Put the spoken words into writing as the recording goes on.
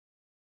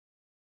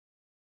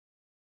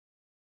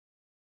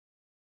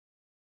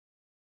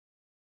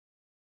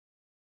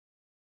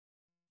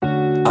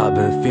I've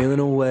been feeling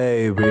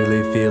away,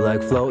 really feel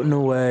like floating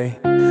away.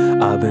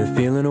 I've been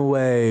feeling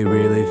away,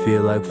 really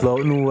feel like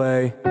floating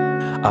away.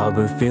 I've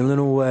been feeling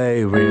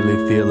away,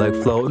 really feel like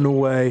floating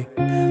away.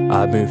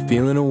 I've been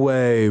feeling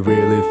away,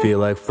 really feel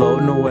like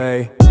floating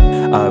away.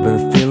 I've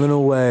been feeling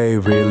away,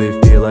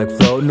 really feel like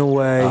floating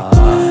away.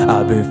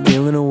 I've been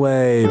feeling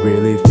away,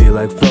 really feel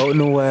like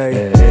floating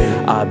away.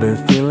 I've been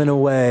feeling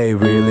away,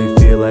 really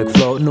feel like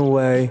floating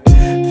away.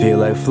 Feel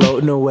like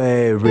floating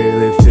away,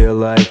 really feel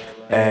like,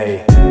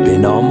 ayy.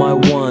 Been on my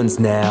ones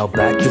now,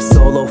 back to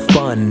solo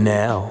fun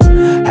now.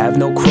 Have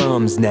no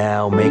crumbs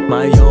now, make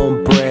my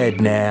own bread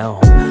now.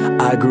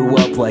 I grew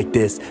up like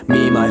this,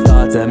 me, my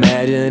thoughts,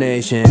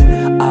 imagination.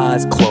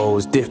 Eyes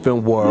closed,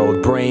 different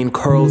world, brain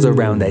curls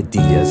around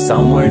idea.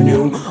 Somewhere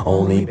new,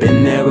 only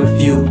been there a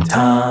few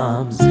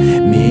times.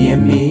 Me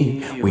and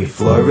me, we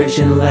flourish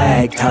and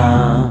lag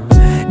time.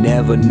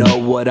 Never know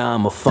what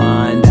I'ma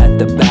find at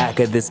the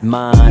back of this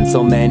mind.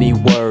 So many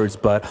words,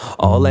 but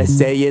all I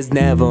say is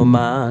never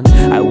mind.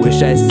 I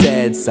wish I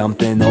said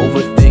something,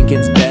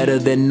 overthinking's better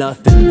than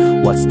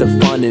nothing. What's the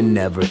fun in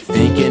never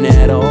thinking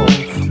at all?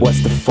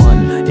 What's the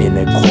fun in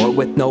a court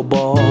with no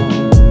ball?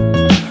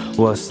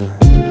 What's the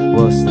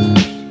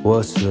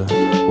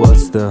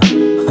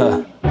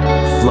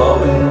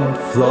Floating,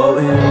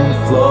 floating,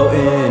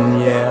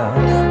 floating, yeah.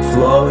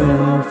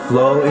 Floating,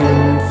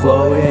 floating,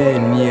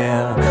 floating,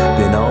 yeah.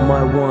 Been on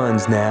my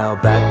ones now,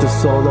 back to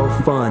solo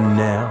fun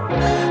now.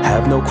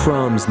 Have no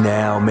crumbs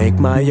now, make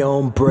my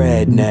own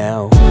bread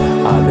now.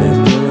 I've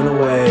been feeling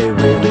away,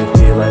 really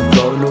feel like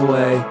floating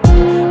away.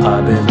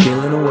 I've been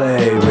feeling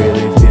away,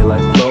 really feel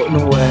like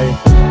floating away.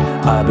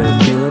 I've been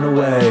feeling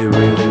away,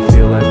 really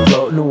feel like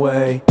floating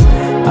away.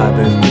 I've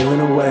been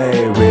feeling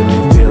away,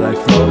 really feel like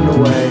floating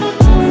away.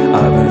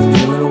 I've been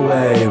feeling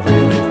away,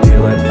 really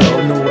feel like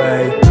floating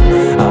away.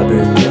 I've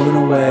been feeling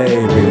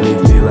away, really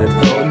feel like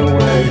floating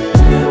away.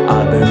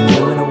 I've been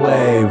feeling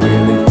away,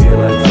 really feel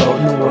like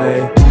floating away.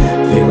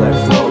 Feel like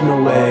floating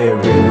away,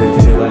 really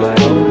feel like,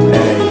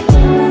 hey.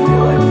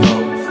 Feel like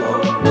floating,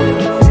 floating,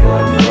 really feel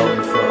like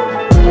floating, floating.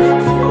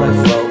 Feel like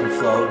floating,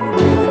 floating,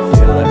 really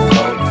feel like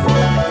floating,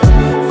 floating.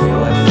 Feel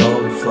like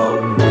floating,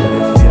 floating,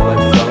 really feel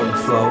like floating,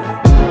 floating.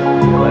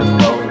 Feel like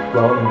floating,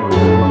 floating,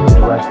 really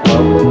feel like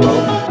floating,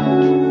 floating.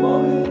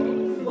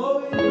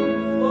 Floating,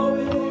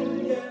 floating,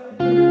 floating, yeah.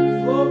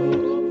 Floating,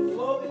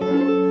 floating,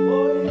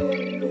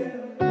 floating,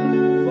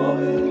 yeah.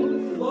 Floating.